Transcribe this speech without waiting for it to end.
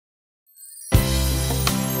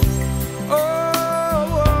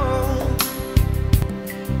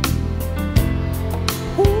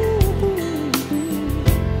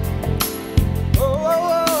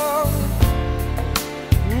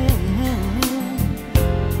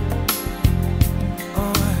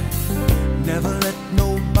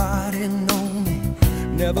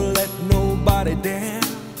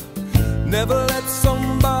never let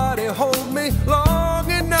somebody hold me long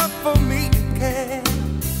enough for me to care.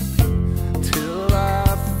 Till I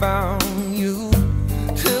found you,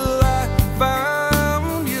 till I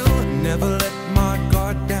found you. Never let my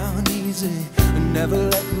guard down easy, never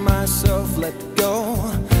let myself let go.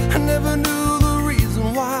 I never knew the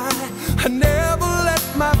reason why, I never let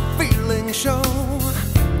my feelings show,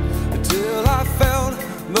 till I felt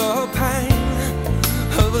the pain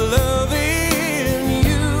of loving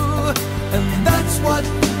you. And that's what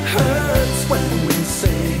hurts when we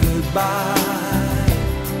say goodbye.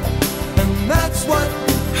 And that's what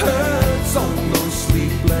hurts on those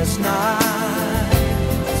sleepless nights.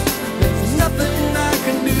 There's nothing I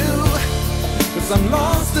can do, 'cause I'm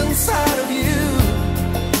lost inside of you.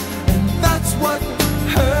 And that's what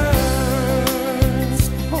hurts.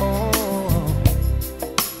 Oh.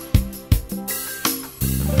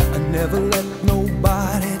 I never let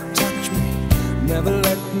nobody touch me, never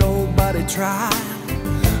let nobody try.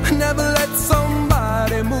 I never let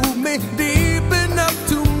somebody move me deep enough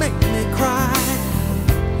to make me cry.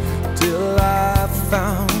 Till I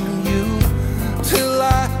found you, till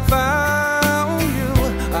I found you.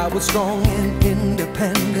 I was strong and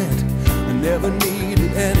independent, I never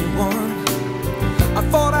needed anyone. I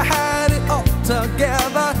thought I had it all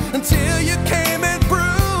together until you came and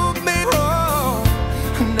proved me wrong.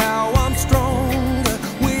 Now I'm stronger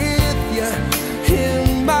with you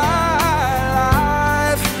in my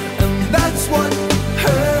life. And that's what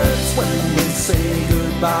hurts when we say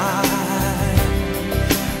goodbye.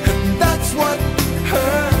 And that's what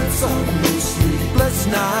hurts on those sleepless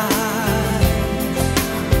nights.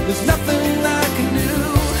 There's nothing I can do,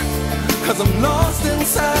 'cause I'm lost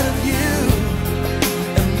inside of you.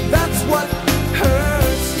 And that's what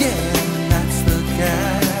hurts, yeah, that's the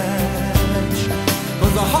catch.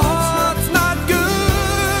 'Cause the heart's not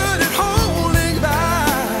good at holding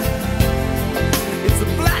back. It's a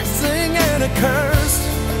blessing and a curse,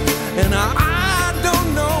 and I don't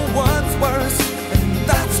know what's worse. And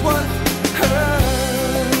that's what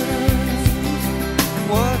hurts,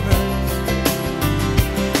 what hurts.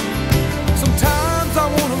 Sometimes I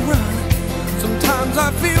wanna run, sometimes I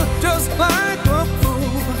feel just like a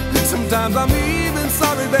fool. Sometimes I'm even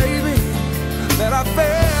sorry, baby, that I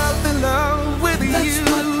fell in love with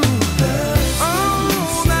you.